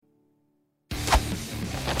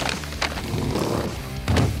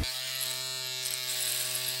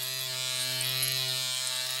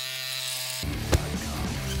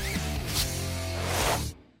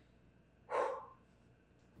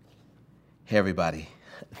Hey, everybody.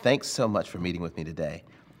 Thanks so much for meeting with me today.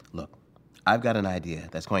 Look, I've got an idea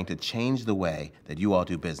that's going to change the way that you all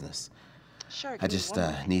do business. Sure. I just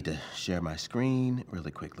need to share my screen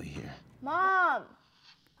really quickly here. Mom!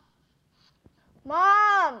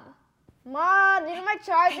 Mom! Mom, you know what my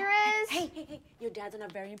charger is? Hey, your dad's on a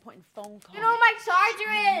very important phone call. You know what my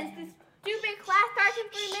charger is? This stupid class starts in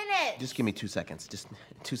 3 minutes. Just give me 2 seconds. Just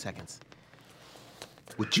 2 seconds.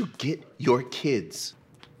 Would you get your kids?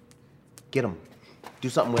 Get them. Do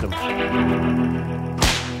something with them.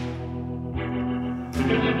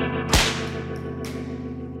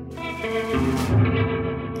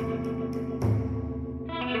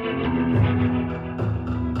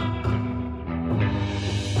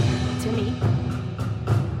 Timmy.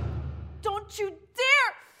 Don't you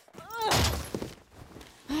dare!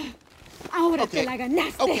 Ahora te la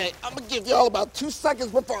ganaste. Okay, I'm gonna give y'all about 2 seconds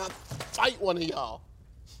before I fight one of y'all.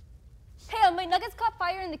 Hey, my nuggets caught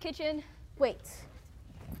fire in the kitchen. Wait.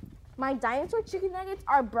 My dinosaur chicken nuggets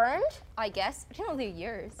are burned? I guess. I didn't know they're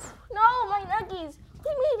yours. No, my nuggies. What do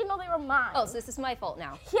you mean you didn't know they were mine? Oh, so this is my fault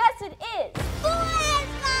now. Yes, it is.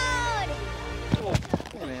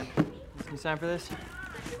 Hey, man. You sign for this?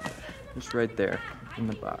 Just right there, in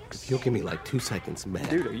the box. You'll give me like 2 seconds, man.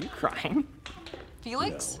 Dude, are you crying?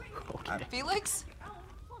 Felix? No. Okay. Felix?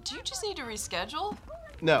 Do you just need to reschedule?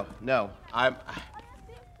 No.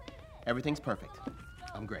 Everything's perfect.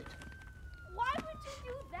 I'm great. Why would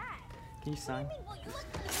you do that? Can you sign?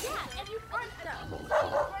 Yeah, and you first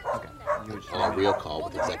Okay. You just On a real call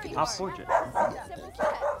with executives. I'll forge it.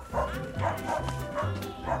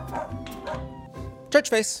 Church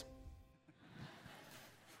face.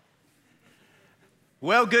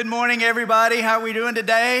 Well, good morning, everybody. How are we doing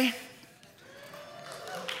today?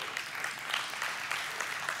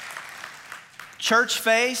 Church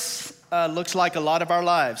face looks like a lot of our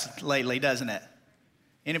lives lately, doesn't it?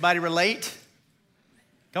 Anybody relate?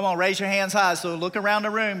 Come on, raise your hands high. So look around the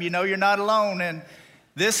room. You know you're not alone. And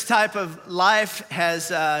this type of life has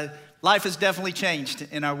definitely changed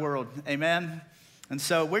in our world. Amen. And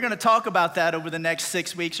so we're going to talk about that over the next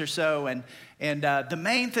 6 weeks or so. And the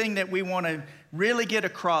main thing that we want to really get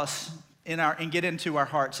across and get into our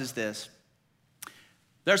hearts is this.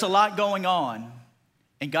 There's a lot going on,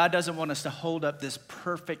 and God doesn't want us to hold up this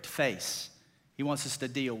perfect face. He wants us to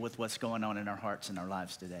deal with what's going on in our hearts and our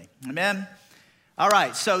lives today. Amen? All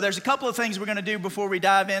right, so there's a couple of things we're going to do before we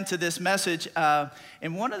dive into this message.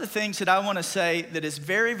 And one of the things that I want to say that is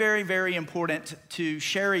very, very, very important to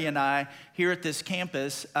Sherry and I here at this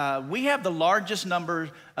campus, we have the largest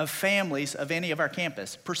number of families of any of our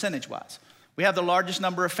campus, percentage-wise. We have the largest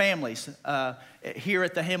number of families here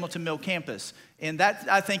at the Hamilton Mill campus. And that,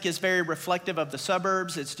 I think, is very reflective of the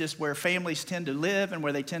suburbs. It's just where families tend to live and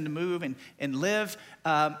where they tend to move and live.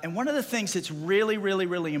 And one of the things that's really, really,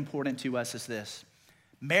 really important to us is this.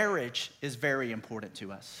 Marriage is very important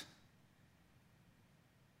to us.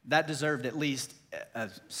 That deserved at least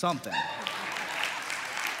something.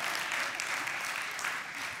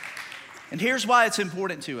 And here's why it's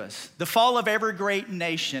important to us. The fall of every great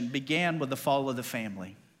nation began with the fall of the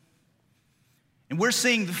family. And we're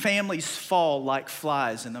seeing the families fall like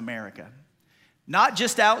flies in America. Not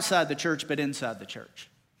just outside the church, but inside the church.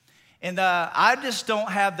 And I just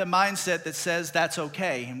don't have the mindset that says that's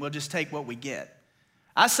okay and we'll just take what we get.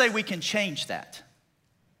 I say we can change that.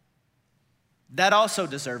 That also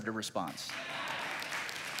deserved a response.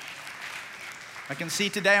 I can see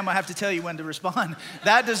today I'm going to have to tell you when to respond.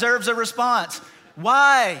 That deserves a response.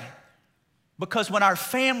 Why? Because when our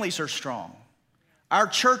families are strong, our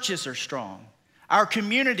churches are strong, our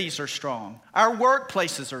communities are strong, our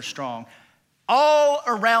workplaces are strong, all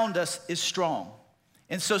around us is strong.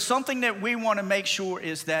 And so something that we want to make sure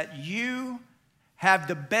is that you have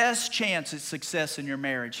the best chance at success in your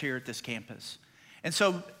marriage here at this campus. And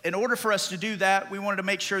so in order for us to do that, we wanted to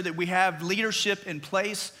make sure that we have leadership in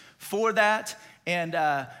place for that. And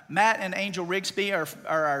Matt and Angel Rigsby are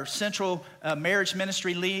our central marriage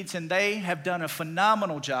ministry leads, and they have done a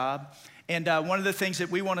phenomenal job. And one of the things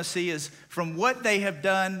that we want to see is from what they have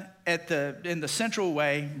done in the central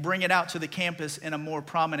way, bring it out to the campus in a more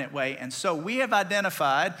prominent way. And so we have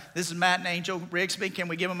identified, this is Matt and Angel Rigsby. Can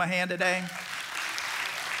we give them a hand today?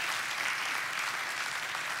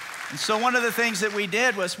 And so one of the things that we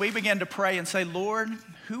did was we began to pray and say, Lord,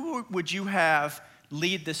 who would you have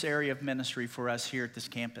lead this area of ministry for us here at this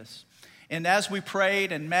campus? And as we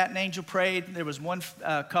prayed and Matt and Angel prayed, there was one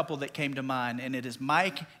couple that came to mind, and it is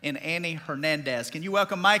Mike and Annie Hernandez. Can you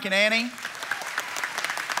welcome Mike and Annie?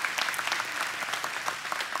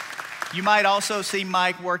 You might also see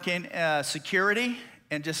Mike working security,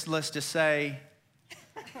 and let's just say,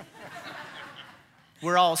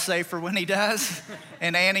 we're all safer when he does.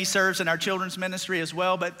 And Annie serves in our children's ministry as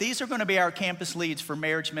well. But these are going to be our campus leads for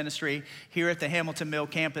marriage ministry here at the Hamilton Mill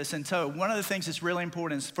campus. And so one of the things that's really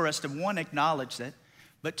important is for us to, one, acknowledge it,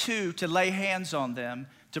 but two, to lay hands on them,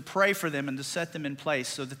 to pray for them, and to set them in place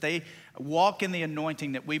so that they walk in the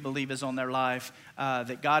anointing that we believe is on their life,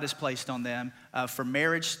 that God has placed on them for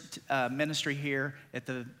marriage ministry here at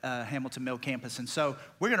the Hamilton Mill campus. And so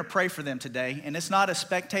we're going to pray for them today. And it's not a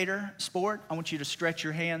spectator sport. I want you to stretch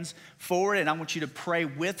your hands forward, and I want you to pray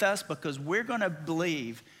with us, because we're going to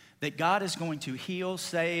believe that God is going to heal,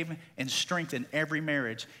 save, and strengthen every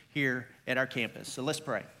marriage here at our campus. So let's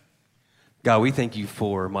pray. God, we thank you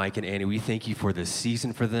for Mike and Annie. We thank you for this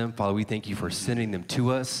season for them. Father, we thank you for sending them to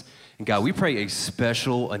us. And God, we pray a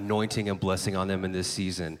special anointing and blessing on them in this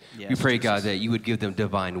season. Yes, we pray, Jesus. God, that you would give them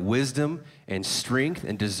divine wisdom and strength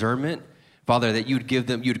and discernment. Father, that you would give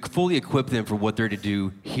them, you'd fully equip them for what they're to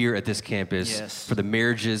do here at this campus, Yes. for the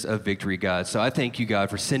marriages of victory, God. So I thank you, God,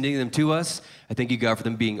 for sending them to us. I thank you, God, for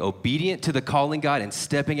them being obedient to the calling, God, and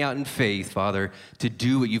stepping out in faith, Father, to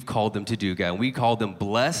do what you've called them to do, God. And we call them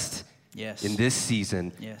blessed. Yes. In this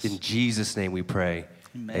season, Yes. in Jesus' name we pray.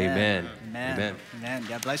 Amen. Amen. Amen.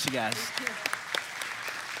 God bless you guys.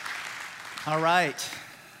 All right.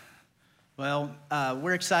 Well,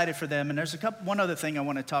 we're excited for them. And there's one other thing I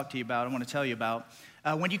want to talk to you about, I want to tell you about.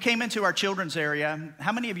 When you came into our children's area,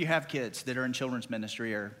 how many of you have kids that are in children's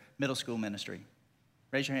ministry or middle school ministry?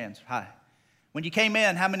 Raise your hands. Hi. When you came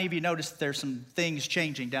in, how many of you noticed there's some things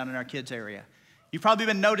changing down in our kids' area? You've probably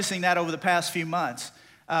been noticing that over the past few months.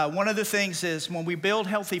 One of the things is when we build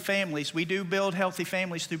healthy families, we do build healthy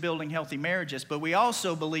families through building healthy marriages, but we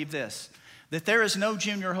also believe this, that there is no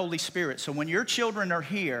junior Holy Spirit. So when your children are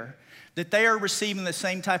here, that they are receiving the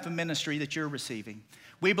same type of ministry that you're receiving.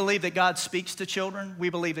 We believe that God speaks to children. We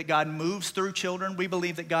believe that God moves through children. We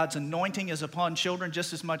believe that God's anointing is upon children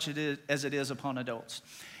just as much as it is upon adults.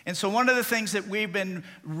 And so one of the things that we've been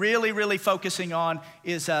really focusing on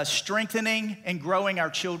is strengthening and growing our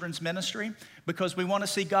children's ministry, because we want to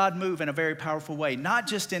see God move in a very powerful way, not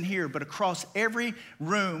just in here, but across every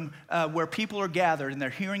room where people are gathered and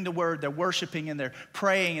they're hearing the word, they're worshiping and they're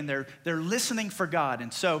praying and they're listening for God.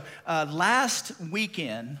 And so last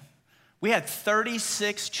weekend, we had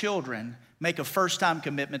 36 children make a first-time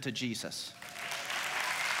commitment to Jesus.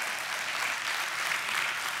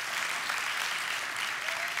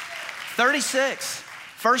 36,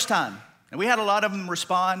 first time. And we had a lot of them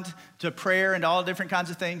respond to prayer and all different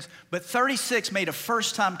kinds of things, but 36 made a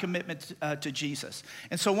first-time commitment to Jesus.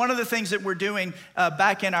 And so one of the things that we're doing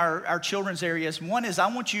back in our children's areas, one is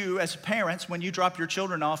I want you as parents, when you drop your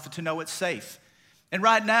children off, to know it's safe. And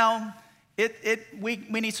right now, we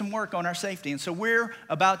need some work on our safety. And so we're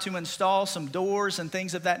about to install some doors and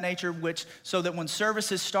things of that nature, so that when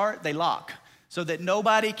services start, they lock, so that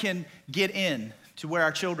nobody can get in to where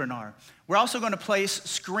our children are. We're also going to place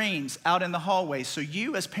screens out in the hallways so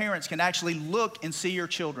you as parents can actually look and see your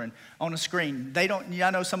children on a screen. I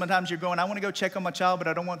know sometimes you're going, I want to go check on my child, but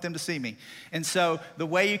I don't want them to see me. And so the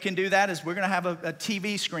way you can do that is we're going to have a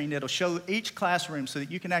TV screen that'll show each classroom so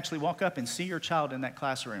that you can actually walk up and see your child in that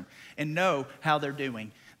classroom and know how they're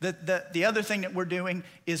doing. The other thing that we're doing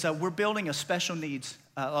is we're building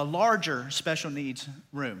a larger special needs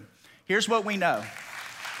room. Here's what we know.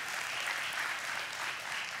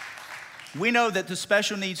 We know that the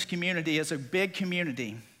special needs community is a big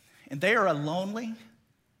community, and they are a lonely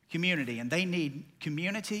community, and they need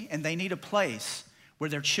community, and they need a place where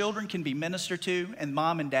their children can be ministered to and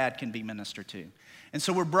mom and dad can be ministered to. And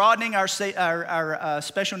so we're broadening our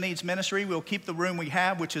special needs ministry. We'll keep the room we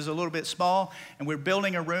have, which is a little bit small, and we're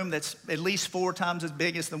building a room that's at least 4 times as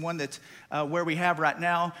big as the one that's where we have right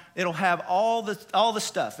now. It'll have all the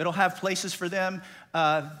stuff. It'll have places for them,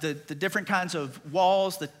 the different kinds of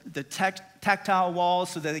walls, the tactile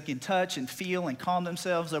walls so that they can touch and feel and calm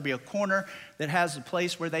themselves. There'll be a corner that has a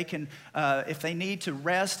place where they can, if they need to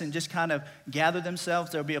rest and just kind of gather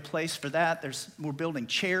themselves, there'll be a place for that. We're building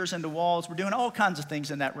chairs into walls. We're doing all kinds of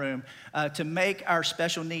things in that room to make our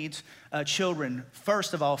special needs children,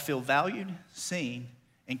 first of all, feel valued, seen,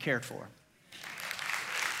 and cared for.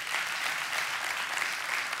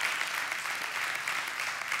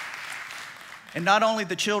 And not only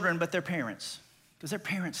the children, but their parents, because their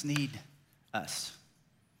parents need us.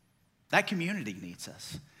 That community needs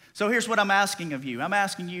us. So here's what I'm asking of you. I'm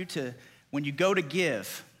asking you to, when you go to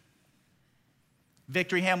give,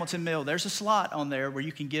 Victory Hamilton Mill, there's a slot on there where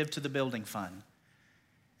you can give to the building fund.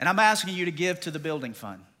 And I'm asking you to give to the building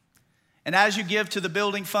fund. And as you give to the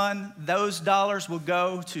building fund, those dollars will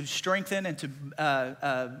go to strengthen and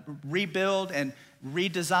to rebuild and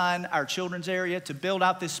redesign our children's area, to build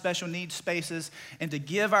out these special needs spaces, and to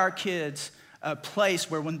give our kids a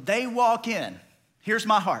place where when they walk in, here's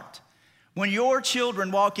my heart. When your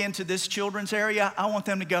children walk into this children's area, I want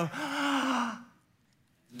them to go,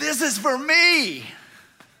 this is for me.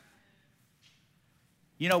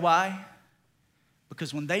 You know why?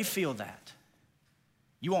 Because when they feel that,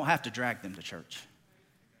 you won't have to drag them to church.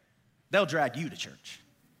 They'll drag you to church.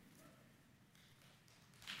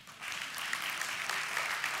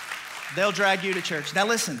 They'll drag you to church. Now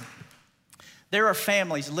listen, there are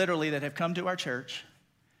families literally that have come to our church,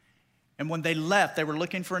 and when they left, they were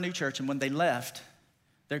looking for a new church, and when they left,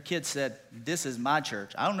 their kids said, this is my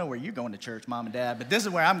church. I don't know where you're going to church, Mom and Dad, but this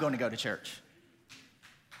is where I'm going to go to church.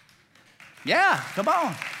 Yeah, come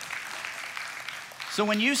on. So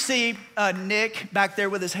when you see Nick back there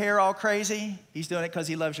with his hair all crazy, he's doing it because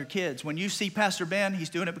he loves your kids. When you see Pastor Ben, he's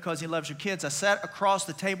doing it because he loves your kids. I sat across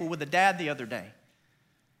the table with a dad the other day,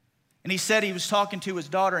 and he said he was talking to his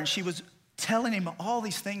daughter, and she was telling him all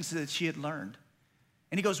these things that she had learned.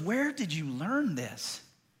 And he goes, where did you learn this?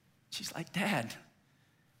 She's like, Dad,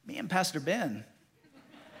 me and Pastor Ben,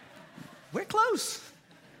 we're close.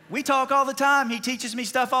 We talk all the time. He teaches me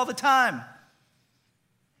stuff all the time.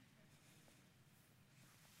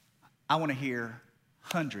 I want to hear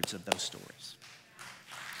hundreds of those stories.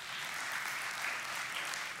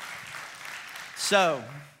 So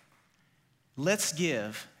let's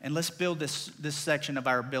give and let's build this section of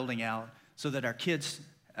our building out so that our kids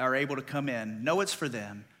are able to come in, know it's for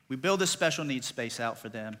them. We build a special needs space out for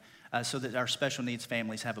them so that our special needs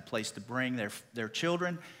families have a place to bring their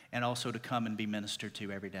children and also to come and be ministered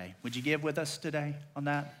to every day. Would you give with us today on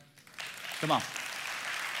that? Come on.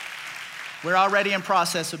 We're already in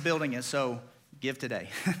process of building it, so give today.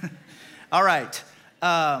 All right.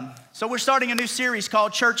 So we're starting a new series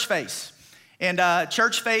called Church Face. And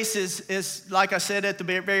Church Face is, like I said at the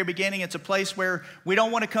very beginning, it's a place where we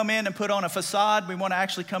don't want to come in and put on a facade. We want to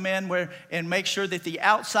actually come in and make sure that the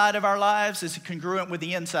outside of our lives is congruent with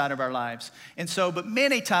the inside of our lives. And so, but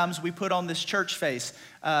many times we put on this church face.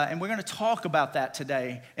 And we're going to talk about that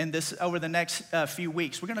today and this over the next few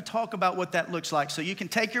weeks. We're going to talk about what that looks like. So you can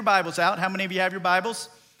take your Bibles out. How many of you have your Bibles?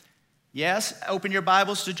 Yes. Open your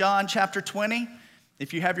Bibles to John chapter 20.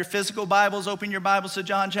 If you have your physical Bibles, open your Bibles to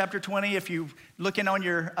John chapter 20. If you're looking on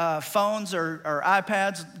your phones or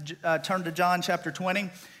iPads, turn to John chapter 20.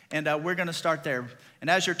 And we're going to start there. And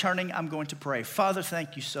as you're turning, I'm going to pray. Father,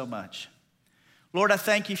 thank you so much. Lord, I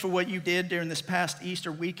thank you for what you did during this past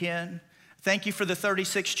Easter weekend. Thank you for the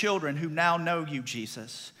 36 children who now know you,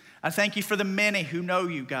 Jesus. I thank you for the many who know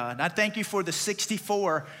you, God. I thank you for the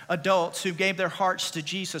 64 adults who gave their hearts to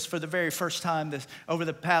Jesus for the very first time over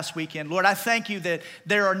the past weekend. Lord, I thank you that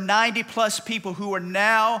there are 90 plus people who are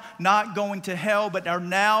now not going to hell, but are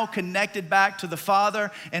now connected back to the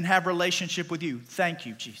Father and have relationship with you. Thank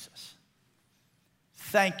you, Jesus.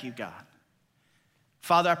 Thank you, God.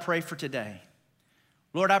 Father, I pray for today.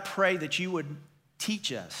 Lord, I pray that you would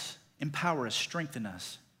teach us, empower us, strengthen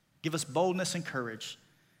us, give us boldness and courage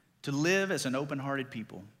to live as an open-hearted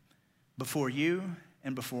people before you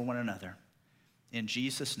and before one another. In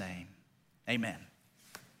Jesus' name, amen.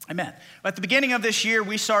 Amen. At the beginning of this year,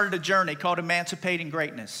 we started a journey called Emancipating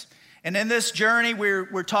Greatness. And in this journey,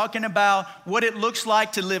 we're talking about what it looks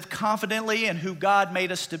like to live confidently in who God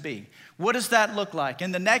made us to be. What does that look like?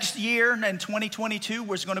 In the next year, in 2022,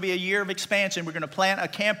 there's going to be a year of expansion. We're going to plant a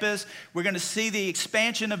campus. We're going to see the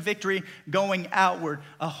expansion of Victory going outward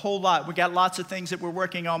a whole lot. We got lots of things that we're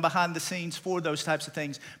working on behind the scenes for those types of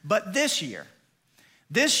things. But this year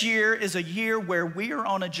is a year where we are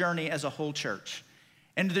on a journey as a whole church.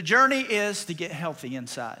 And the journey is to get healthy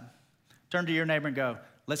inside. Turn to your neighbor and go,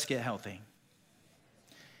 let's get healthy.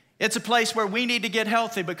 It's a place where we need to get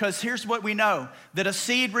healthy because here's what we know, that a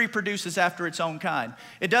seed reproduces after its own kind.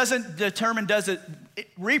 It doesn't determine does it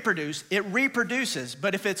reproduce, it reproduces.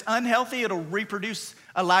 But if it's unhealthy, it'll reproduce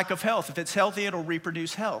a lack of health. If it's healthy, it'll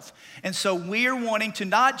reproduce health. And so we are wanting to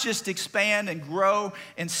not just expand and grow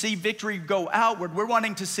and see Victory go outward. We're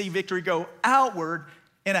wanting to see Victory go outward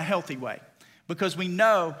in a healthy way because we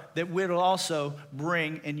know that it'll also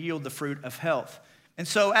bring and yield the fruit of health. And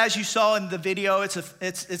so as you saw in the video,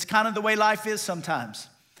 it's kind of the way life is sometimes.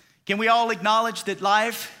 Can we all acknowledge that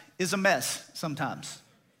life is a mess sometimes?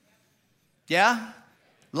 Yeah?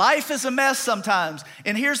 Life is a mess sometimes.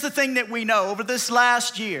 And here's the thing that we know over this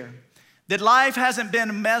last year, that life hasn't been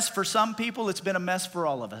a mess for some people, it's been a mess for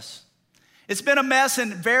all of us. It's been a mess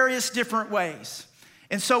in various different ways.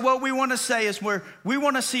 And so what we want to say is we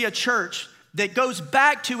want to see a church that goes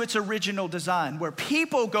back to its original design, where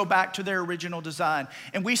people go back to their original design.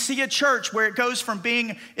 And we see a church where it goes from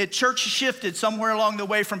being, church shifted somewhere along the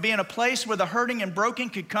way from being a place where the hurting and broken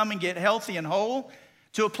could come and get healthy and whole,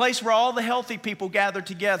 to a place where all the healthy people gather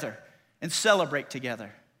together and celebrate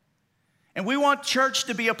together. And we want church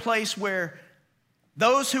to be a place where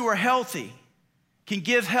those who are healthy can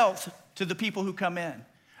give health to the people who come in.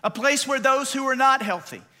 A place where those who are not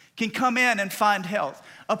healthy can come in and find health.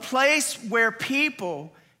 A place where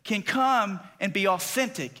people can come and be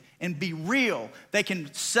authentic and be real. They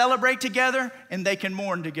can celebrate together and they can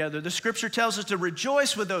mourn together. The scripture tells us to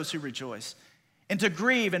rejoice with those who rejoice and to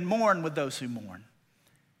grieve and mourn with those who mourn.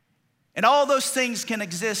 And all those things can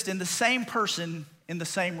exist in the same person in the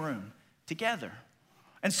same room together.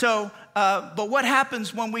 And so, but what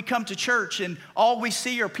happens when we come to church and all we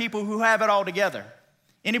see are people who have it all together?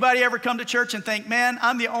 Anybody ever come to church and think, man,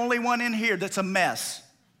 I'm the only one in here that's a mess?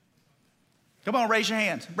 Come on, raise your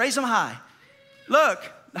hands. Raise them high. Look,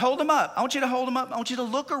 hold them up. I want you to hold them up. I want you to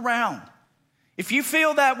look around. If you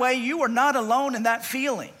feel that way, you are not alone in that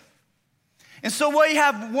feeling. And so we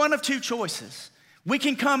have one of two choices. We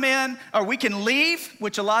can come in or we can leave,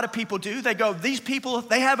 which a lot of people do. They go, these people,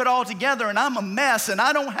 they have it all together and I'm a mess and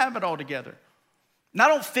I don't have it all together. And I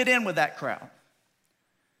don't fit in with that crowd.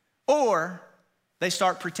 Or they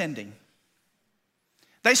start pretending.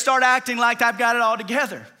 They start acting like I've got it all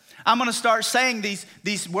together. I'm going to start saying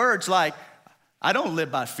these words like, I don't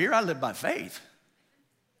live by fear, I live by faith.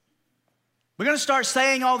 We're going to start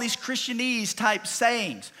saying all these Christianese type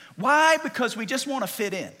sayings. Why? Because we just want to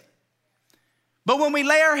fit in. But when we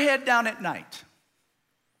lay our head down at night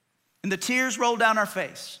and the tears roll down our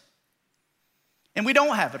face and we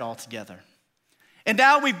don't have it all together, and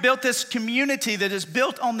now we've built this community that is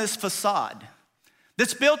built on this facade,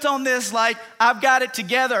 that's built on this like, I've got it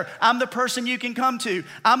together. I'm the person you can come to.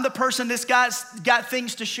 I'm the person that's got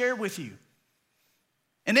things to share with you.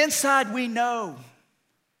 And inside we know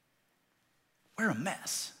we're a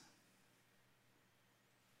mess.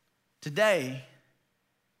 Today,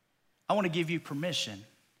 I want to give you permission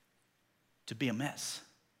to be a mess.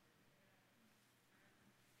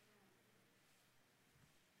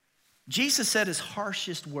 Jesus said his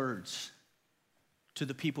harshest words to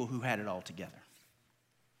the people who had it all together.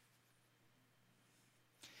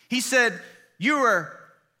 He said, you are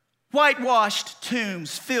whitewashed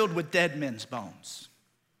tombs filled with dead men's bones.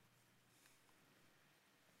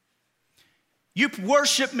 You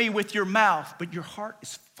worship me with your mouth, but your heart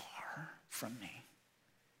is far from me.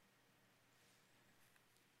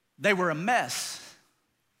 They were a mess,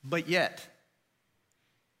 but yet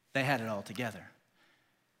they had it all together.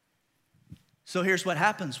 So here's what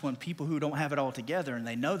happens when people who don't have it all together and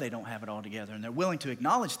they know they don't have it all together and they're willing to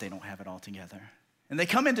acknowledge they don't have it all together. And they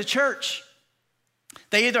come into church,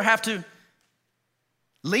 they either have to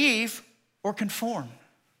leave or conform.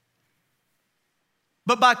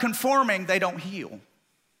 But by conforming, they don't heal.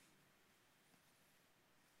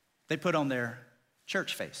 They put on their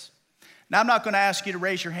church face. Now, I'm not going to ask you to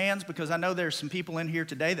raise your hands because I know there's some people in here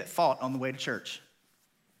today that fought on the way to church.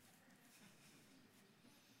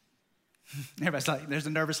 Everybody's like, there's a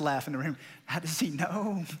nervous laugh in the room. How does he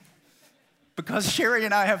know? Because Sherry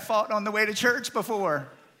and I have fought on the way to church before.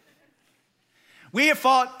 We have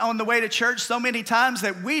fought on the way to church so many times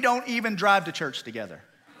that we don't even drive to church together.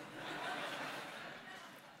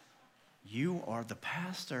 You are the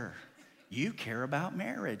pastor. You care about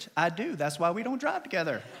marriage. I do. That's why we don't drive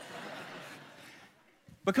together.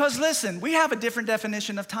 Because listen, we have a different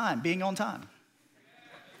definition of time, being on time.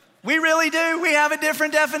 We really do. We have a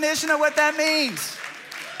different definition of what that means.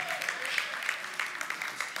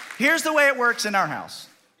 Here's the way it works in our house.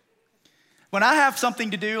 When I have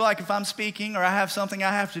something to do, like if I'm speaking or I have something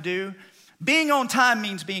I have to do, being on time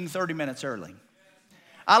means being 30 minutes early.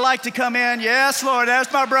 I like to come in, yes, Lord,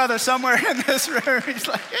 there's my brother somewhere in this room. He's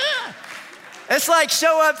like, yeah. It's like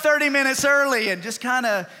show up 30 minutes early and just kind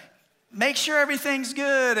of make sure everything's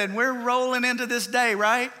good and we're rolling into this day,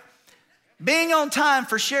 right? Being on time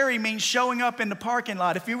for Sherry means showing up in the parking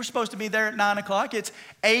lot. If you were supposed to be there at 9 o'clock, it's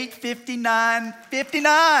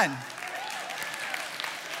 8:59.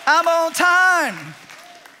 I'm on time.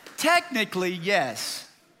 Technically, yes.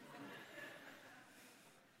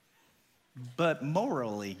 But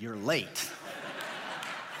morally, you're late.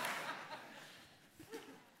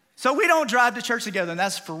 So we don't drive to church together, and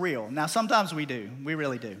that's for real. Now, sometimes we do. We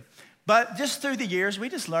really do. But just through the years, we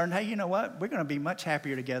just learned, hey, you know what? We're going to be much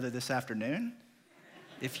happier together this afternoon.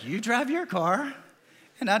 If you drive your car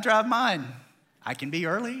and I drive mine, I can be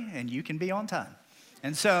early and you can be on time.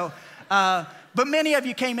 And so, but many of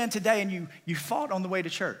you came in today and you fought on the way to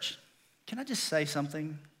church. Can I just say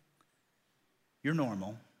something? You're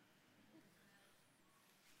normal.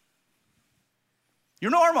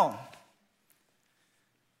 You're normal.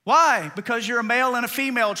 Why? Because you're a male and a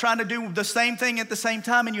female trying to do the same thing at the same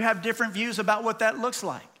time, and you have different views about what that looks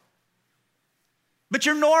like. But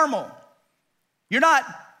you're normal. You're not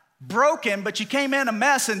broken, but you came in a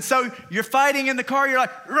mess, and so you're fighting in the car, you're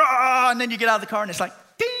like, rah, and then you get out of the car and it's like,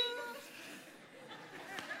 ding.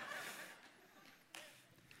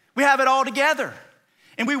 We have it all together.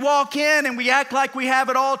 And we walk in and we act like we have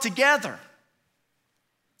it all together.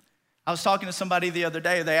 I was talking to somebody the other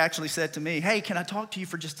day. They actually said to me, hey, can I talk to you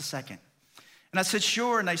for just a second? And I said,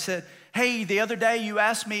 sure. And they said, hey, the other day you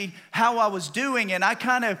asked me how I was doing, and I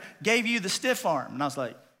kind of gave you the stiff arm. And I was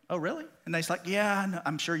like, oh, really? And they're like, yeah,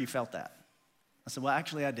 I'm sure you felt that. I said, well,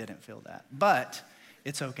 actually, I didn't feel that, but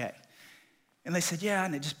it's okay. And they said, yeah,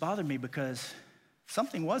 and it just bothered me because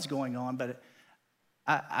something was going on, but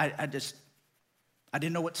I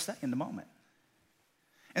didn't know what to say in the moment.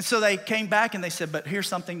 And so they came back and they said, but here's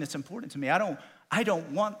something that's important to me. I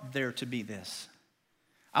don't want there to be this.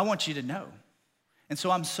 I want you to know. And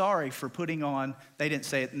so I'm sorry for putting on, they didn't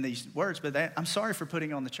say it in these words, but I'm sorry for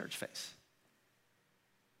putting on the church face.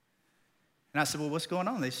 And I said, well, what's going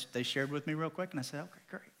on? They shared with me real quick, and I said, okay,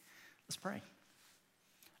 great. Let's pray.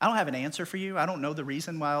 I don't have an answer for you. I don't know the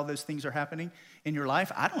reason why all those things are happening in your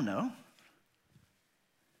life. I don't know.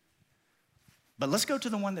 But let's go to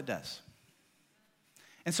the one that does.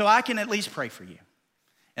 And so I can at least pray for you.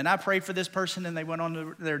 And I prayed for this person, and they went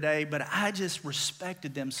on their day, but I just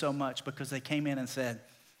respected them so much because they came in and said,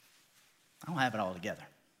 I don't have it all together.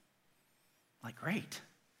 Like, great.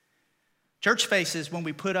 Church face is when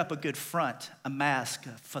we put up a good front, a mask,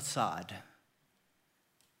 a facade.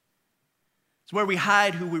 It's where we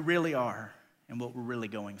hide who we really are and what we're really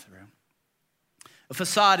going through. A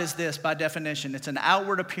facade is this, by definition. It's an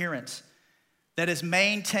outward appearance that is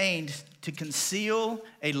maintained to conceal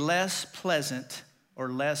a less pleasant or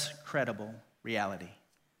less credible reality.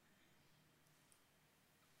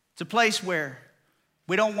 It's a place where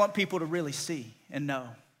we don't want people to really see and know.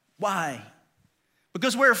 Why?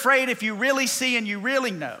 Because we're afraid if you really see and you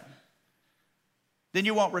really know, then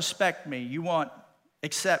you won't respect me, you won't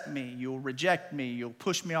accept me, you'll reject me, you'll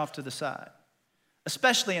push me off to the side.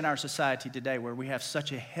 Especially in our society today where we have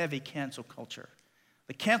such a heavy cancel culture.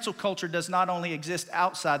 The cancel culture does not only exist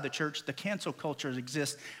outside the church, the cancel culture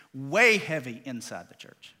exists way heavy inside the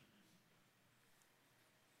church.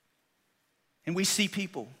 And we see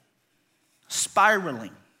people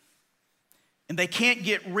spiraling, and they can't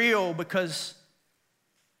get real because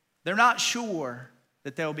they're not sure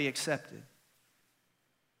that they'll be accepted.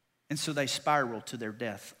 And so they spiral to their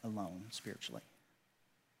death alone spiritually.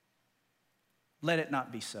 Let it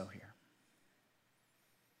not be so here.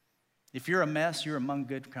 If you're a mess, you're among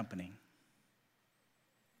good company.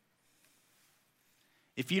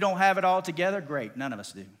 If you don't have it all together, great, none of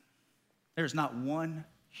us do. There's not one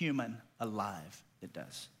human alive that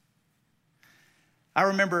does. I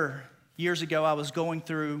remember years ago I was going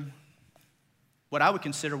through what I would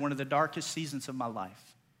consider one of the darkest seasons of my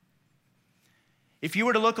life. If you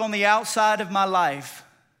were to look on the outside of my life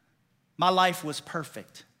was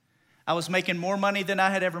perfect. I was making more money than I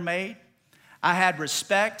had ever made. I had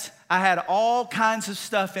respect. I had all kinds of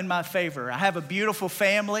stuff in my favor. I have a beautiful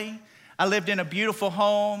family. I lived in a beautiful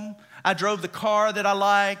home. I drove the car that I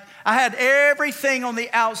liked. I had everything on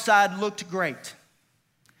the outside looked great.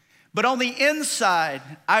 But on the inside,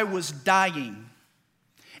 I was dying.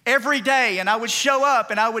 Every day, and I would show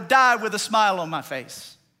up and I would die with a smile on my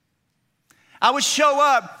face. I would show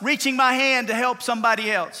up reaching my hand to help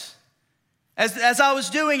somebody else. As I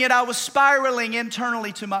was doing it, I was spiraling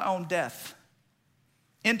internally to my own death.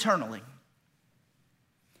 Internally.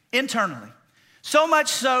 So much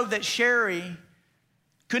so that Sherry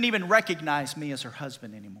couldn't even recognize me as her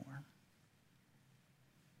husband anymore.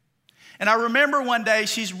 And I remember one day,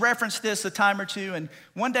 she's referenced this a time or two, and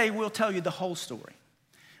one day we'll tell you the whole story.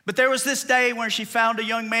 But there was this day when she found a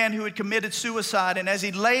young man who had committed suicide, and as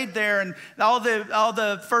he laid there, and all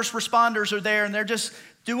the first responders are there, and they're just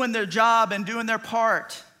doing their job and doing their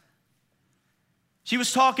part. She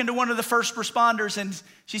was talking to one of the first responders, and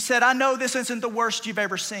she said, I know this isn't the worst you've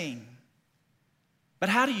ever seen, but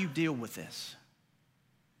how do you deal with this?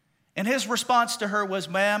 And his response to her was,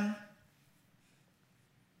 ma'am,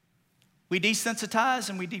 we desensitize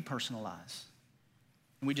and we depersonalize,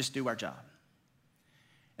 and we just do our job.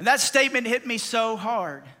 And that statement hit me so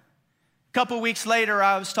hard. A couple weeks later,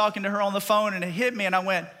 I was talking to her on the phone, and it hit me, and I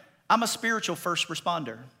went, I'm a spiritual first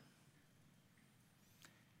responder.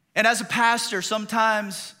 And as a pastor,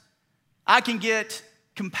 sometimes I can get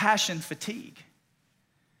compassion fatigue.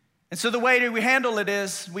 And so the way that we handle it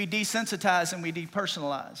is we desensitize and we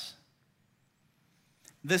depersonalize.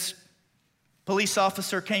 This police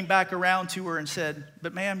officer came back around to her and said,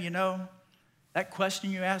 but ma'am, you know, that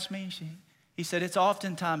question you asked me, he said, it's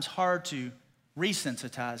oftentimes hard to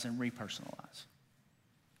resensitize and repersonalize.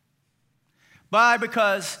 Why?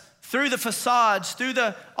 Because through the facades, through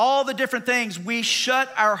all the different things, we shut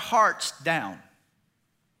our hearts down.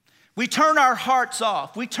 We turn our hearts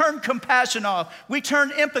off. We turn compassion off. We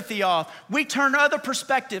turn empathy off. We turn other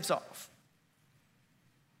perspectives off.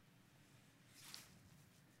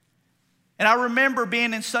 And I remember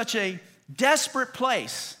being in such a desperate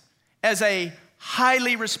place as a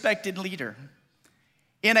highly respected leader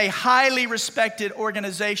in a highly respected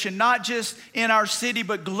organization, not just in our city,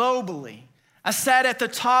 but globally. I sat at the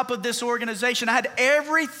top of this organization. I had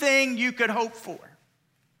everything you could hope for.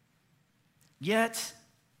 Yet,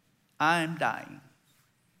 I'm dying.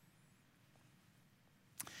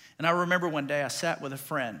 And I remember one day I sat with a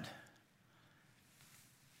friend,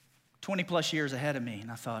 20 plus years ahead of me,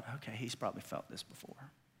 and I thought, okay, he's probably felt this before.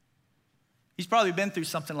 He's probably been through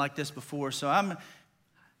something like this before, so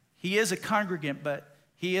he is a congregant, but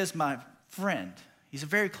he is my friend. He's a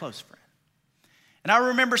very close friend. And I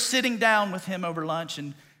remember sitting down with him over lunch,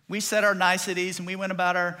 and we said our niceties, and we went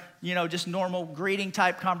about our, just normal greeting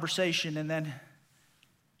type conversation, and then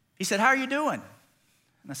he said, how are you doing?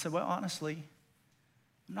 And I said, well, honestly,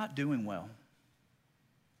 I'm not doing well.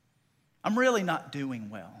 I'm really not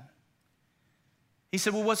doing well. He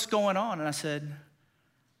said, well, what's going on? And I said,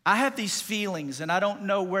 I have these feelings, and I don't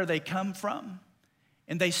know where they come from,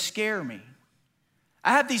 and they scare me.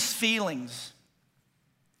 I have these feelings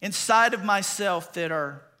inside of myself that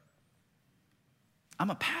I'm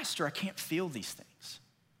a pastor, I can't feel these things.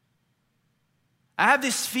 I have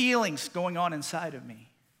these feelings going on inside of me.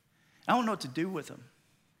 I don't know what to do with them.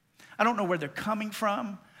 I don't know where they're coming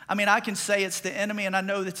from. I mean, I can say it's the enemy, and I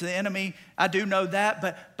know it's the enemy. I do know that,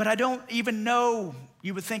 but I don't even know.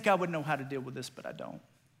 You would think I would know how to deal with this, but I don't.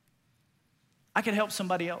 I could help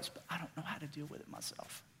somebody else, but I don't know how to deal with it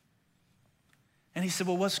myself. And he said,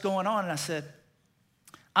 well, what's going on? And I said,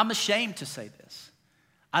 I'm ashamed to say this.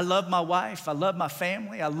 I love my wife. I love my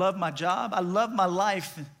family. I love my job. I love my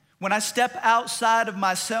life. When I step outside of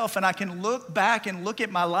myself and I can look back and look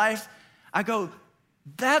at my life, I go,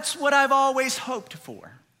 that's what I've always hoped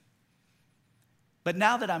for. But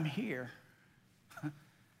now that I'm here,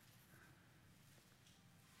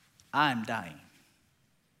 I'm dying.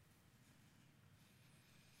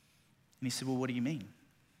 And he said, well, what do you mean?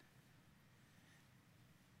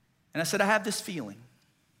 And I said, I have this feeling.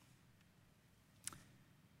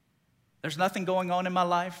 There's nothing going on in my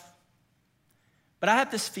life, but I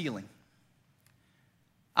have this feeling.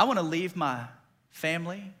 I want to leave my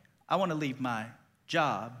family. I want to leave my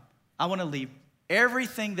job. I want to leave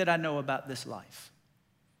everything that I know about this life.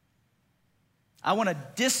 I want to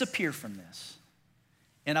disappear from this,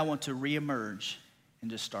 and I want to reemerge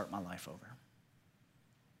and just start my life over.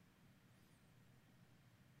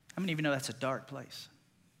 How many of you know that's a dark place?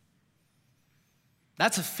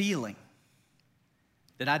 That's a feeling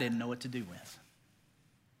that I didn't know what to do with.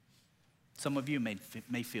 Some of you may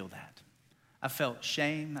feel that. I felt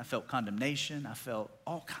shame. I felt condemnation. I felt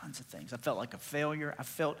all kinds of things. I felt like a failure. I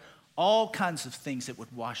felt all kinds of things that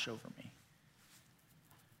would wash over me.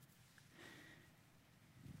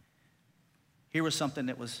 Here was something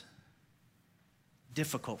that was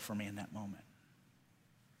difficult for me in that moment.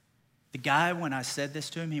 The guy, when I said this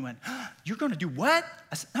to him, he went, you're going to do what?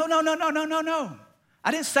 I said, no.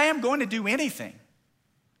 I didn't say I'm going to do anything.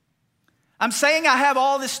 I'm saying I have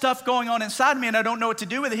all this stuff going on inside me and I don't know what to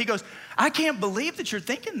do with it. He goes, I can't believe that you're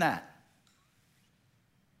thinking that.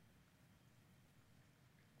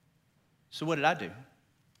 So what did I do?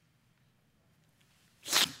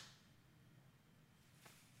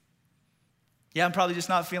 Yeah, I'm probably just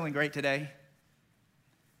not feeling great today.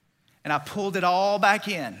 And I pulled it all back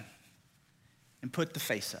in and put the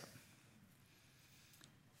face up.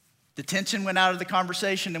 The tension went out of the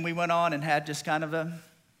conversation and we went on and had just kind of a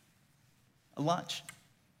lunch.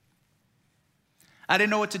 I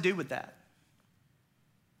didn't know what to do with that.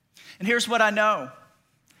 And here's what I know.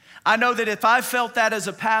 I know that if I felt that as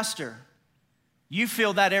a pastor, you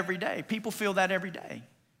feel that every day. People feel that every day.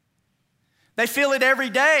 They feel it every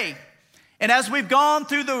day. And as we've gone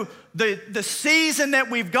through the season that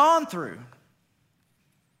we've gone through,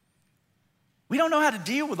 we don't know how to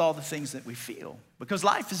deal with all the things that we feel because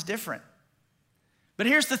life is different. But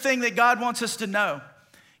here's the thing that God wants us to know.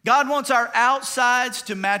 God wants our outsides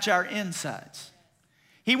to match our insides.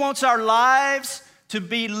 He wants our lives to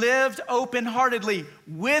be lived open-heartedly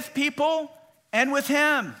with people and with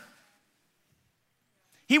Him.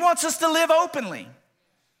 He wants us to live openly,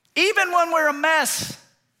 even when we're a mess.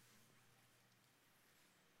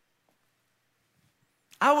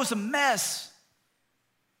 I was a mess.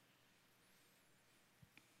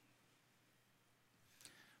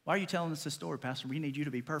 Why are you telling us this story, Pastor? We need you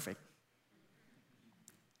to be perfect.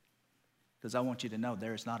 Because I want you to know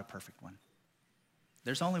there is not a perfect one.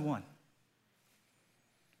 There's only one.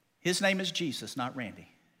 His name is Jesus, not Randy.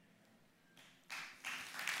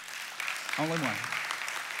 Only one.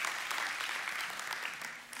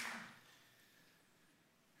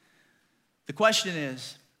 The question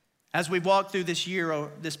is, as we walk through this year,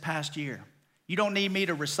 or this past year, you don't need me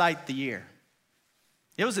to recite the year.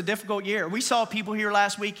 It was a difficult year. We saw people here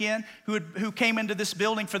last weekend who came into this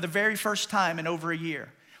building for the very first time in over a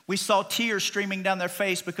year. We saw tears streaming down their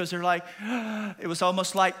face because they're like, it was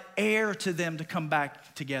almost like air to them to come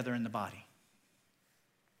back together in the body.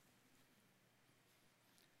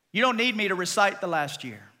 You don't need me to recite the last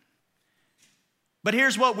year. But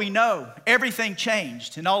here's what we know. Everything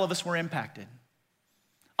changed and all of us were impacted.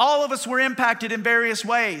 All of us were impacted in various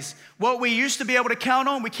ways. What we used to be able to count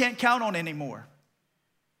on, we can't count on anymore.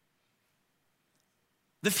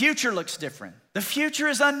 The future looks different. The future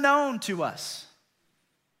is unknown to us.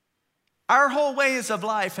 Our whole ways of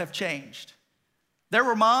life have changed. There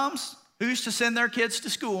were moms who used to send their kids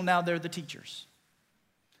to school. Now they're the teachers.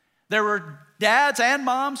 There were dads and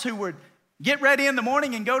moms who would get ready in the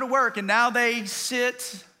morning and go to work, and now they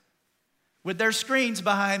sit with their screens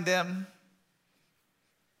behind them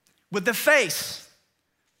with the face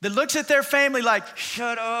that looks at their family like,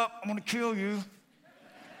 shut up, I'm gonna kill you.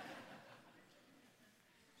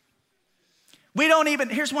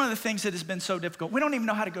 Here's one of the things that has been so difficult. We don't even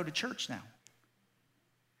know how to go to church now.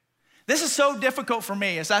 This is so difficult for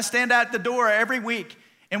me as I stand at the door every week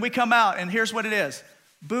and we come out and here's what it is.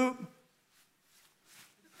 Boop.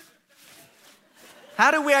 How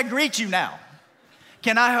do I greet you now?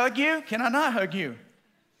 Can I hug you? Can I not hug you?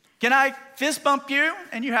 Can I fist bump you?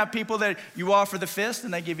 And you have people that you offer the fist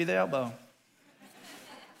and they give you the elbow.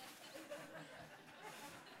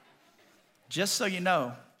 Just so you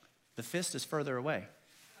know, the fist is further away.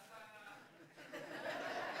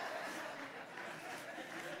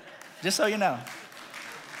 Just so you know.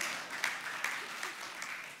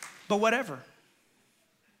 But whatever.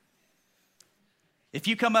 If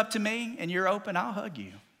you come up to me and you're open, I'll hug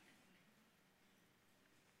you.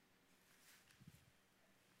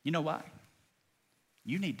 You know why?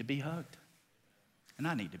 You need to be hugged. And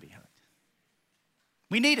I need to be hugged.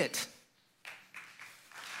 We need it.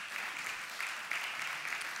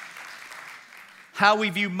 How we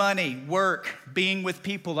view money, work, being with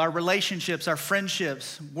people, our relationships, our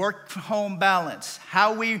friendships, work-home balance,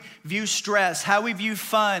 how we view stress, how we view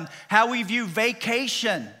fun, how we view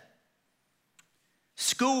vacation,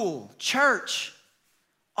 school, church,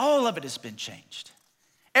 all of it has been changed.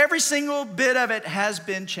 Every single bit of it has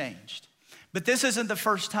been changed. But this isn't the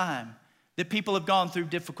first time that people have gone through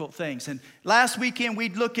difficult things. And last weekend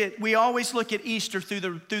we always look at Easter through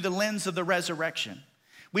the lens of the resurrection.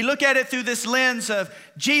 We look at it through this lens of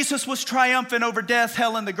Jesus was triumphant over death,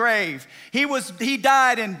 hell, and the grave. He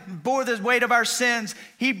died and bore the weight of our sins.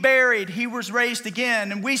 He buried, he was raised again.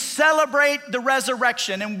 And we celebrate the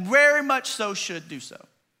resurrection, and very much so should do so.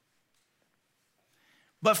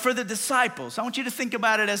 But for the disciples, I want you to think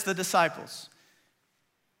about it as the disciples.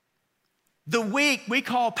 The week we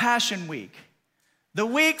call Passion Week, the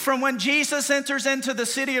week from when Jesus enters into the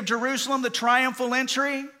city of Jerusalem, the triumphal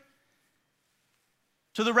entry,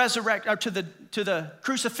 to the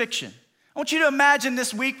crucifixion. I want you to imagine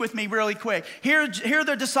this week with me really quick. Here are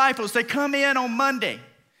the disciples. They come in on Monday.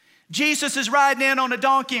 Jesus is riding in on a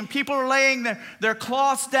donkey and people are laying their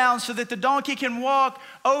cloths down so that the donkey can walk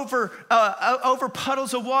over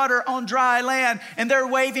puddles of water on dry land, and they're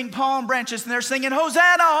waving palm branches and they're singing,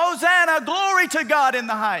 Hosanna, Hosanna, glory to God in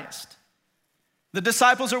the highest. The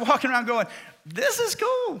disciples are walking around going, this is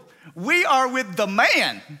cool. We are with the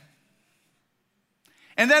man.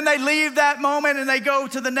 And then they leave that moment and they go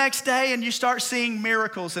to the next day and you start seeing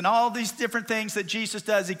miracles and all these different things that Jesus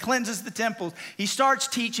does. He cleanses the temples. He starts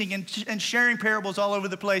teaching and sharing parables all over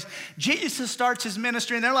the place. Jesus starts his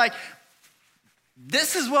ministry and they're like,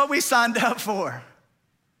 this is what we signed up for.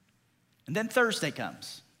 And then Thursday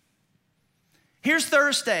comes. Here's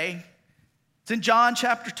Thursday. It's in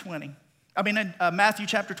Matthew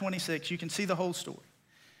chapter 26. You can see the whole story.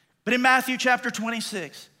 But in Matthew chapter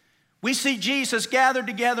 26, we see Jesus gathered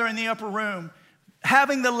together in the upper room,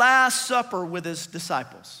 having the Last Supper with his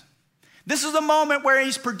disciples. This is the moment where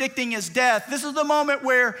he's predicting his death. This is the moment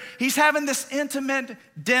where he's having this intimate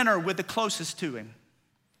dinner with the closest to him.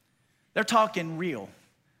 They're talking real.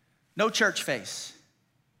 No church face.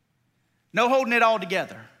 No holding it all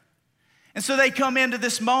together. And so they come into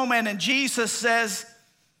this moment and Jesus says,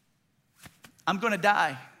 I'm going to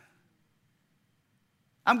die.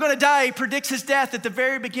 I'm going to die. He predicts his death at the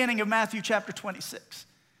very beginning of Matthew chapter 26.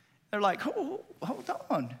 They're like, oh, hold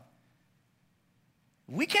on.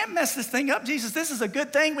 We can't mess this thing up, Jesus. This is a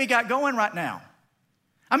good thing we got going right now.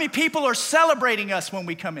 I mean, people are celebrating us when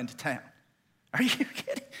we come into town. Are you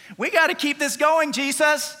kidding? We got to keep this going,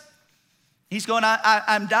 Jesus. He's going,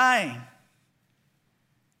 I'm dying.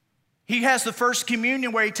 He has the first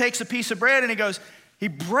communion where he takes a piece of bread and he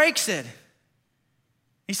breaks it.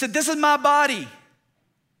 He said, this is my body.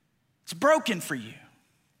 It's broken for you.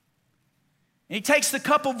 And he takes the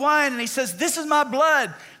cup of wine and he says, this is my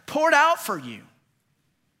blood poured out for you.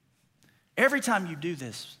 Every time you do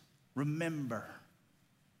this, remember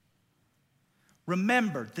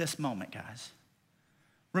this moment, guys.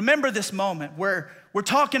 Remember this moment where we're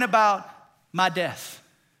talking about my death.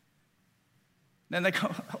 Then they go,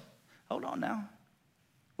 hold on now.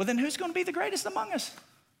 Well, then who's going to be the greatest among us?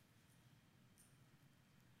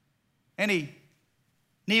 And he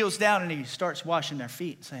kneels down and he starts washing their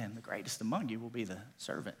feet, saying, the greatest among you will be the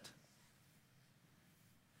servant.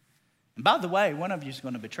 And by the way, one of you is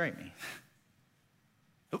going to betray me.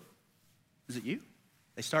 Oh, is it you?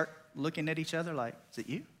 They start looking at each other like, is it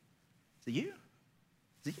you? Is it you?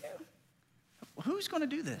 Is it you? Who's going to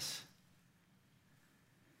do this?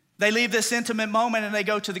 They leave this intimate moment and they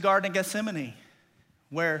go to the Garden of Gethsemane,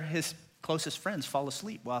 where his closest friends fall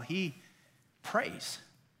asleep while he prays.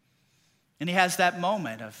 And he has that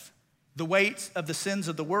moment of the weight of the sins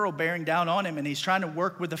of the world bearing down on him, and he's trying to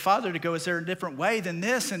work with the Father to go, is there a different way than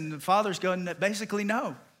this? And the Father's going, basically,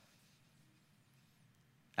 no.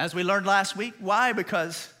 As we learned last week, why?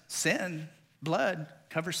 Because sin, blood,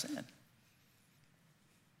 covers sin.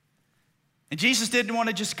 And Jesus didn't want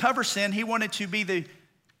to just cover sin. He wanted to be the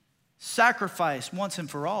sacrifice once and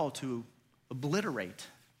for all to obliterate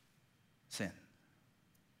sin.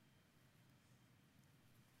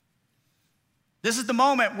 This is the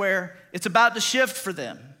moment where it's about to shift for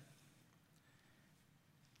them.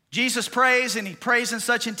 Jesus prays, and he prays in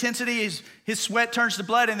such intensity, his sweat turns to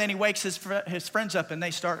blood, and then he wakes his friends up, and they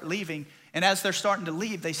start leaving. And as they're starting to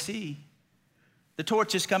leave, they see the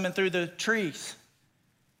torches coming through the trees,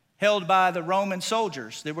 held by the Roman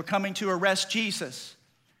soldiers that were coming to arrest Jesus.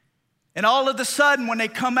 And all of a sudden, when they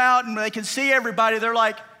come out and they can see everybody, they're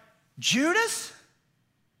like, Judas?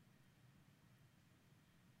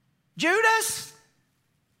 Judas?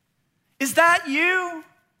 Is that you?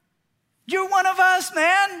 You're one of us,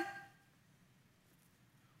 man.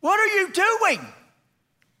 What are you doing?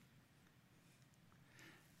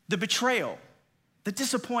 The betrayal, the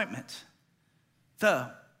disappointment,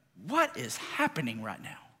 what is happening right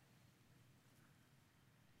now?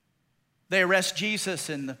 They arrest Jesus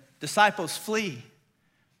and the disciples flee.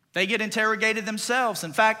 They get interrogated themselves.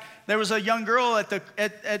 In fact, there was a young girl at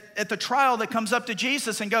the trial that comes up to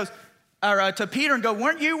Jesus and goes, or to Peter and go,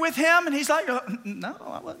 weren't you with him? And he's like, no,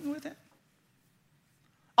 I wasn't with him.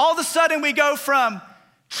 All of a sudden we go from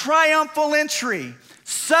triumphal entry,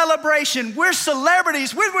 celebration, we're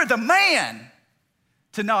celebrities, we're the man,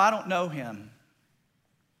 to no, I don't know him.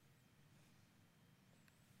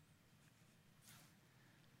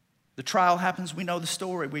 The trial happens, we know the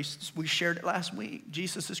story. We shared it last week.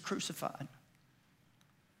 Jesus is crucified.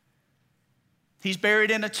 He's buried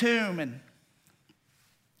in a tomb, and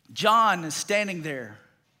John is standing there.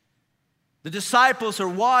 The disciples are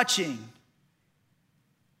watching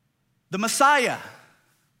the Messiah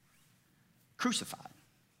crucified.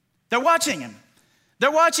 They're watching him.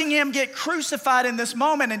 They're watching him get crucified in this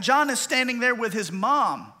moment, and John is standing there with his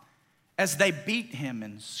mom as they beat him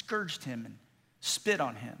and scourged him and spit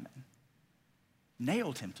on him and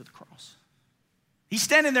nailed him to the cross. He's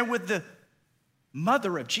standing there with the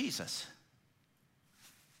mother of Jesus.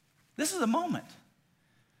 This is a moment.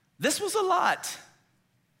 This was a lot.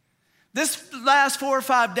 This last 4 or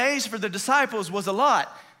 5 days for the disciples was a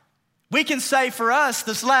lot. We can say for us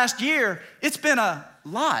this last year, it's been a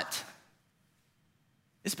lot.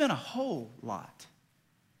 It's been a whole lot.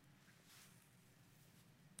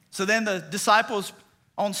 So then the disciples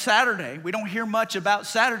on Saturday, we don't hear much about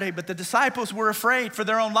Saturday, but the disciples were afraid for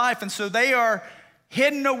their own life, and so they are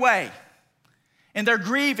hidden away. And they're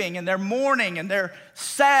grieving, and they're mourning, and they're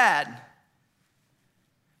sad.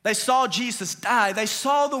 They saw Jesus die. They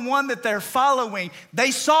saw the one that they're following.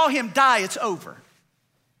 They saw him die. It's over.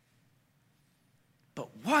 But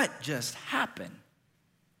what just happened?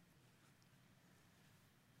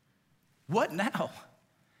 What now?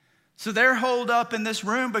 So they're holed up in this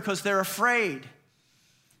room because they're afraid.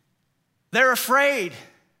 They're afraid.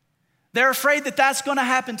 They're afraid that that's going to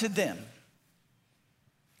happen to them.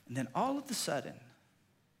 And then all of a sudden,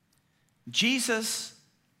 Jesus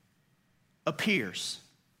appears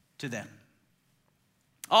to them.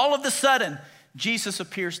 All of a sudden, Jesus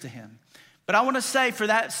appears to him. But I want to say for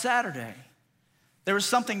that Saturday, there was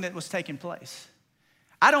something that was taking place.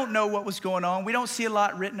 I don't know what was going on. We don't see a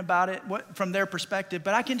lot written about it from their perspective,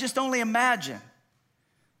 but I can just only imagine.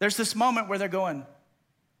 There's this moment where they're going,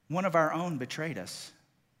 one of our own betrayed us.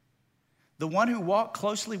 The one who walked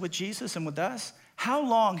closely with Jesus and with us, how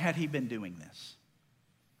long had he been doing this?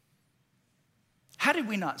 How did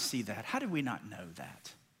we not see that? How did we not know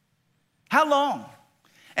that? How long?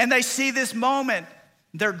 And they see this moment.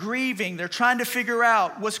 They're grieving. They're trying to figure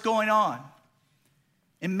out what's going on.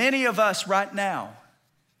 And many of us right now,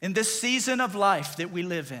 in this season of life that we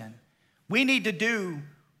live in, we need to do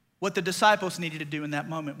what the disciples needed to do in that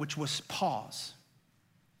moment, which was pause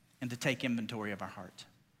and to take inventory of our heart.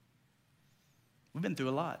 We've been through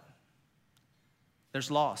a lot. There's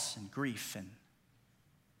loss and grief and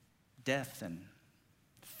death and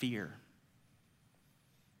fear.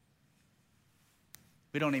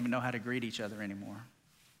 We don't even know how to greet each other anymore.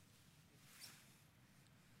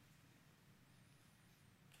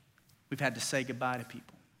 We've had to say goodbye to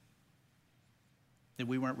people that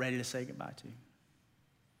we weren't ready to say goodbye to.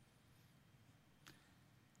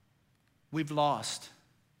 We've lost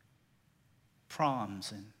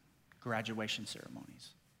proms and graduation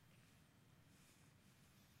ceremonies.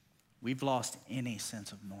 We've lost any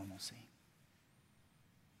sense of normalcy.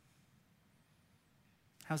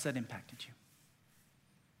 How's that impacted you?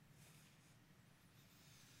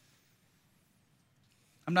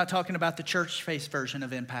 I'm not talking about the church face version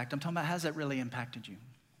of impact. I'm talking about how's that really impacted you?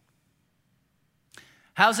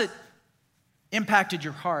 How's it impacted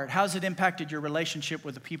your heart? How's it impacted your relationship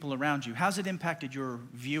with the people around you? How's it impacted your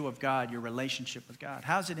view of God, your relationship with God?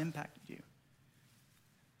 How's it impacted you?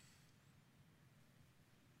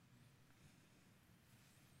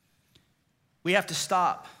 We have to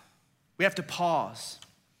stop. We have to pause.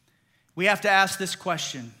 We have to ask this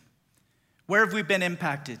question. Where have we been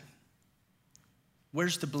impacted?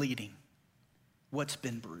 Where's the bleeding? What's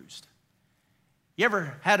been bruised? You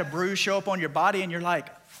ever had a bruise show up on your body and you're like,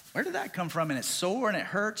 where did that come from? And it's sore and it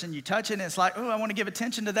hurts and you touch it and it's like, oh, I want to give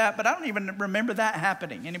attention to that, but I don't even remember that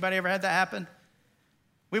happening. Anybody ever had that happen?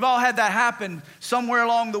 We've all had that happen somewhere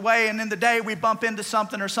along the way, and in the day we bump into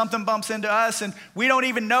something or something bumps into us and we don't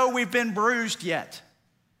even know we've been bruised yet.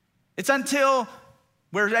 It's until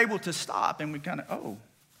we're able to stop and we kind of, oh,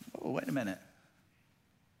 wait a minute.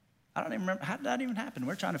 I don't even remember, how did that even happen?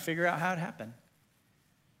 We're trying to figure out how it happened.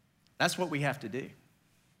 That's what we have to do.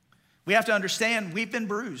 We have to understand we've been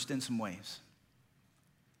bruised in some ways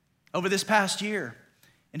over this past year.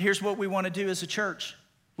 And here's what we want to do as a church.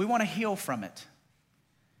 We want to heal from it.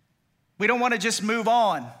 We don't want to just move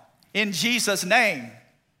on in Jesus' name.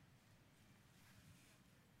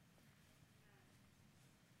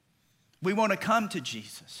 We want to come to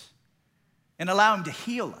Jesus and allow him to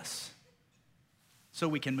heal us so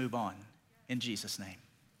we can move on in Jesus' name.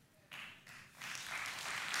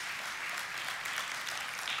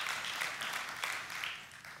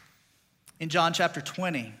 In John chapter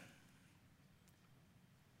 20,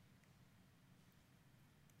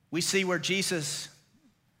 we see where Jesus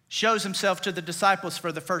shows himself to the disciples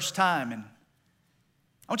for the first time. And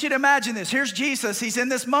I want you to imagine this. Here's Jesus. He's in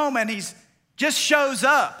this moment. He's just shows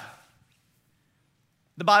up.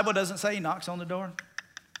 The Bible doesn't say he knocks on the door.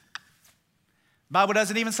 The Bible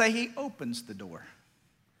doesn't even say he opens the door.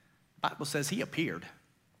 The Bible says he appeared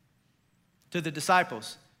to the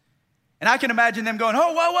disciples. And I can imagine them going,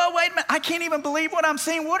 oh, whoa, wait a minute. I can't even believe what I'm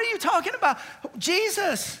seeing. What are you talking about?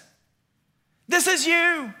 Jesus, this is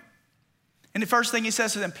you. And the first thing he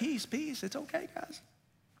says to them, peace, peace. It's okay, guys.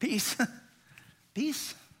 Peace.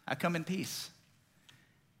 Peace. I come in peace.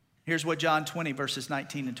 Here's what John 20, verses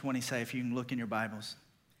 19 and 20 say, if you can look in your Bibles.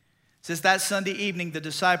 It says, that Sunday evening, the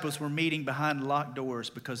disciples were meeting behind locked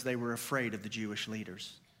doors because they were afraid of the Jewish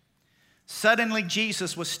leaders. Suddenly,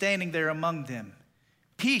 Jesus was standing there among them.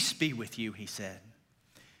 Peace be with you, he said.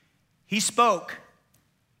 He spoke.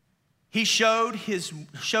 He showed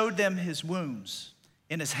them his wounds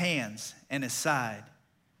in his hands and his side.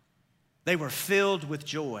 They were filled with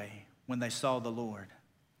joy when they saw the Lord.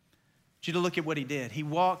 I want you to look at what he did.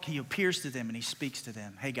 He appears to them and he speaks to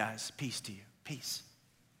them. Hey guys, peace to you, peace.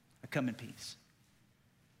 I come in peace.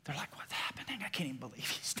 They're like, what's happening? I can't even believe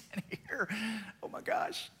he's standing here. Oh my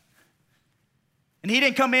gosh. And he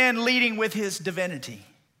didn't come in leading with his divinity.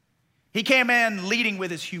 He came in leading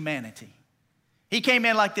with his humanity. He came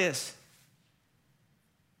in like this.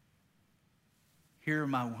 Here are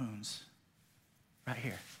my wounds. Right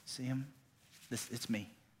here. See them? It's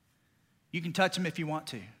me. You can touch them if you want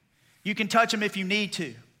to. You can touch him if you need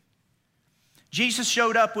to. Jesus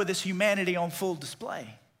showed up with his humanity on full display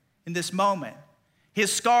in this moment.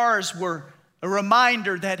 His scars were a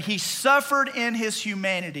reminder that he suffered in his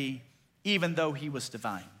humanity even though he was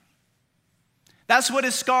divine. That's what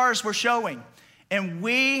his scars were showing. And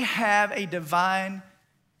we have a divine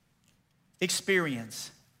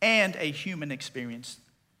experience and a human experience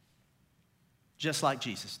just like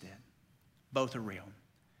Jesus did. Both are real.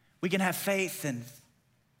 We can have faith and,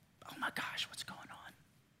 oh my gosh, what's going on?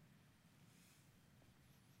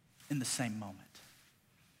 In the same moment.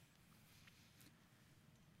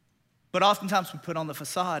 But oftentimes we put on the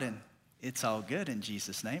facade and it's all good in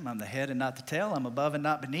Jesus' name. I'm the head and not the tail. I'm above and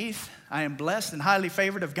not beneath. I am blessed and highly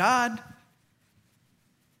favored of God.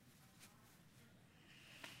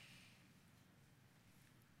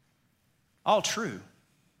 All true.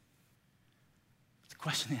 The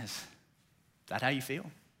question is that how you feel?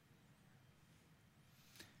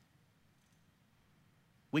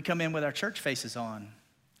 We come in with our church faces on.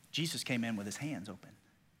 Jesus came in with his hands open.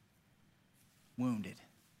 Wounded,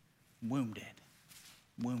 wounded,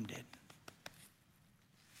 wounded.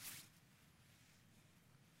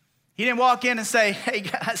 He didn't walk in and say, hey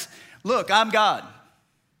guys, look, I'm God.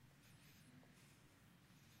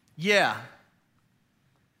 Yeah.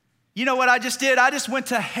 You know what I just did? I just went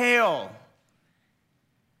to hell.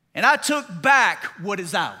 And I took back what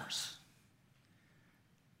is ours.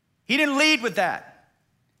 He didn't lead with that.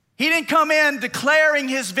 He didn't come in declaring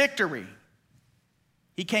his victory.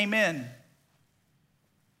 He came in,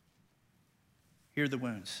 here are the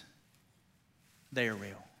wounds. They are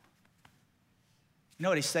real. You know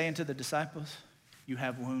what he's saying to the disciples? You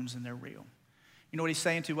have wounds and they're real. You know what he's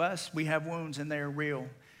saying to us? We have wounds and they are real.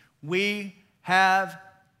 We have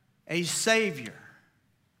a Savior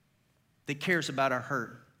that cares about our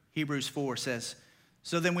hurt. Hebrews 4 says,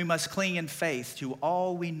 so then we must cling in faith to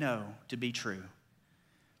all we know to be true.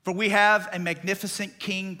 For we have a magnificent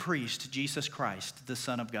king priest, Jesus Christ, the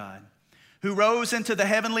Son of God, who rose into the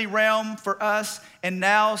heavenly realm for us and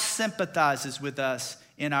now sympathizes with us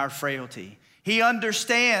in our frailty. He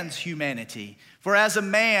understands humanity. For as a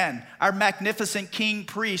man, our magnificent king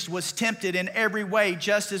priest was tempted in every way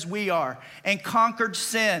just as we are and conquered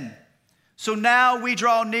sin. So now we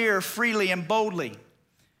draw near freely and boldly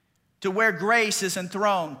to where grace is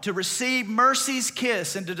enthroned, to receive mercy's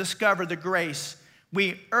kiss and to discover the grace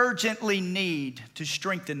we urgently need to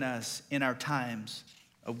strengthen us in our times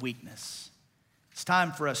of weakness. It's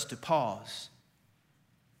time for us to pause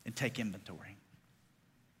and take inventory.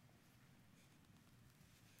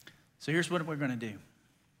 So here's what we're going to do.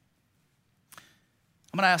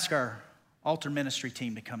 I'm going to ask our altar ministry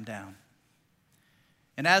team to come down.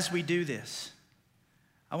 And as we do this,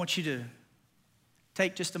 I want you to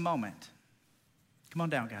take just a moment. Come on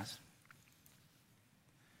down, guys.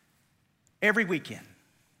 Every weekend,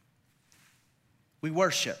 we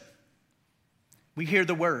worship. We hear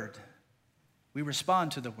the word. We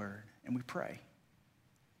respond to the word, and we pray.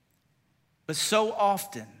 But so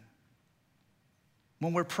often,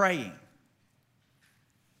 when we're praying,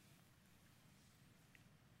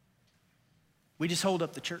 we just hold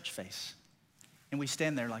up the church face, and we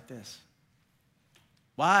stand there like this.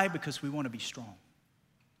 Why? Because we want to be strong.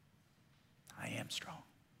 I am strong.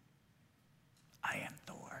 I am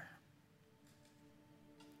Thor.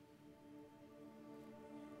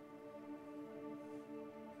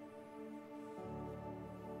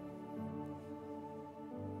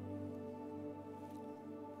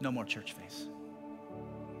 No more church face.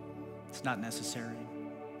 It's not necessary.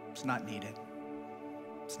 It's not needed.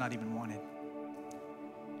 It's not even wanted.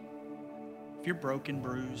 If you're broken,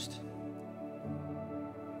 bruised,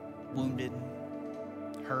 wounded,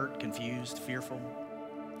 hurt, confused, fearful,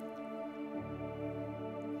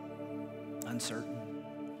 uncertain,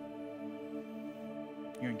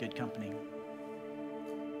 you're in good company.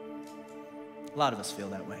 A lot of us feel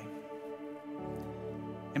that way.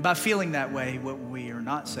 And by feeling that way, what we are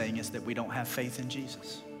not saying is that we don't have faith in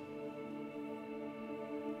Jesus.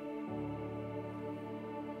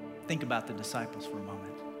 Think about the disciples for a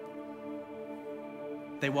moment.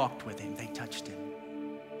 They walked with him. They touched him.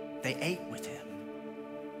 They ate with him.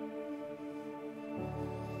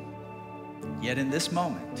 Yet in this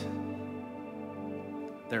moment,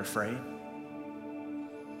 they're afraid.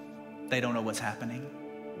 They don't know what's happening.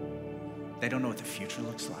 They don't know what the future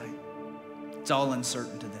looks like. It's all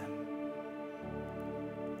uncertain to them.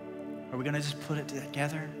 Are we going to just put it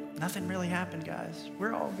together? Nothing really happened, guys.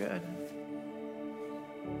 We're all good.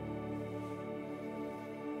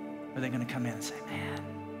 Are they going to come in and say,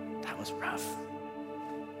 man, that was rough.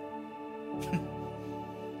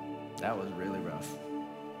 That was really rough.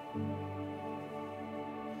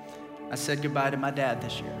 I said goodbye to my dad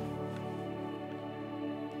this year.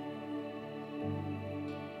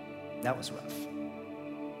 That was rough.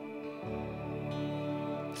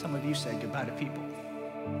 Some of you said goodbye to people.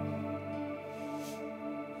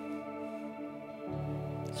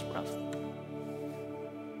 It's rough.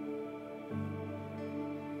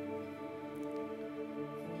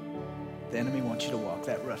 The enemy wants you to walk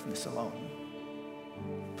that roughness alone.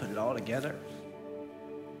 Put it all together.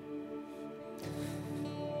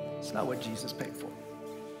 It's not what Jesus paid for.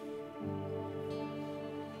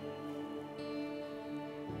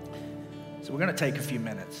 So we're going to take a few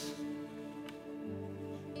minutes.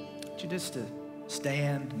 I want you just to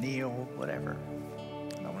stand, kneel, whatever.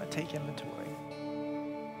 And I want to take inventory.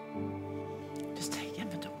 Just take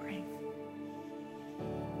inventory.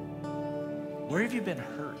 Where have you been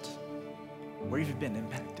hurt? Where have you been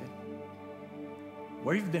impacted?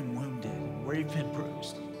 Where have you been wounded? Where have you been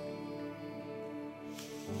bruised?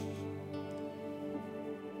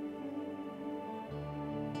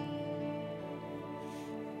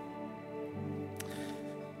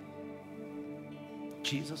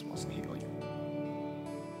 Jesus wants to heal you.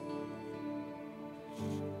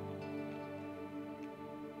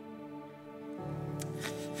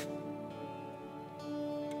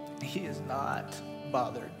 He is not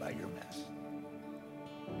bothered by your mess.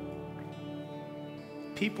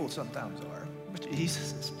 People sometimes are, but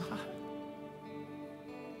Jesus is not.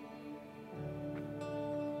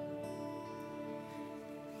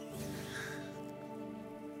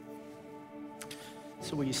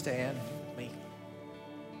 So will you stand with me?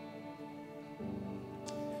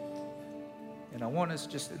 And I want us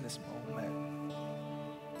just in this moment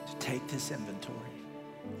to take this inventory.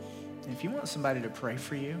 And if you want somebody to pray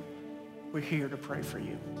for you, we're here to pray for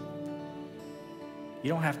you. You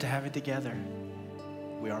don't have to have it together.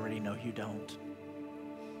 We already know you don't.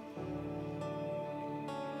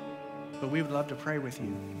 But we would love to pray with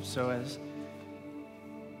you. So as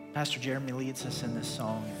Pastor Jeremy leads us in this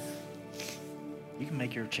song, you can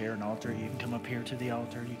make your chair an altar. You can come up here to the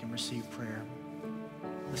altar. You can receive prayer.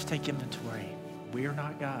 Let's take inventory. We are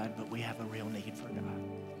not God, but we have a real need for God.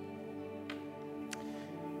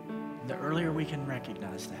 The earlier we can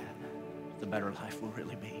recognize that, the better life will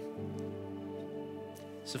really be.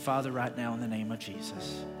 So, Father, right now in the name of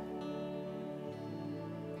Jesus,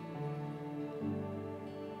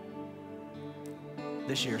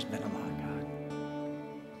 this year's been a lot, God.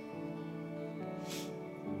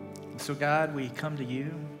 So, God, we come to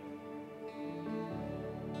you.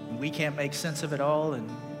 And we can't make sense of it all, and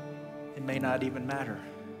it may not even matter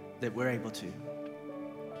that we're able to.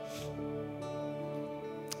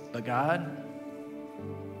 But God,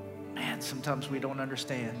 man, sometimes we don't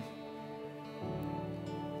understand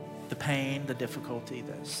the pain, the difficulty,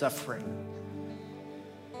 the suffering.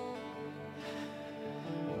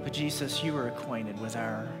 But Jesus, you are acquainted with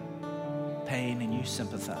our pain and you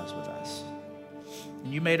sympathize with us.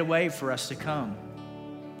 And you made a way for us to come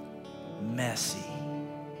messy,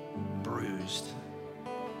 bruised,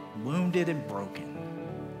 wounded and broken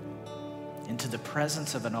into the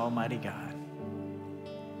presence of an almighty God,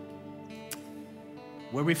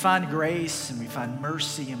 where we find grace and we find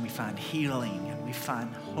mercy and we find healing and we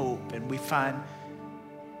find hope and we find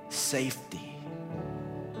safety.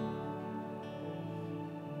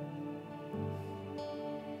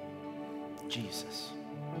 Jesus,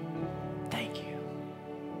 thank you.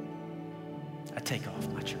 I take off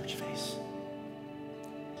my church face.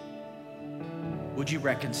 Would you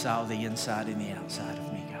reconcile the inside and the outside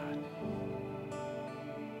of me, God?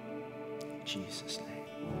 In Jesus' name.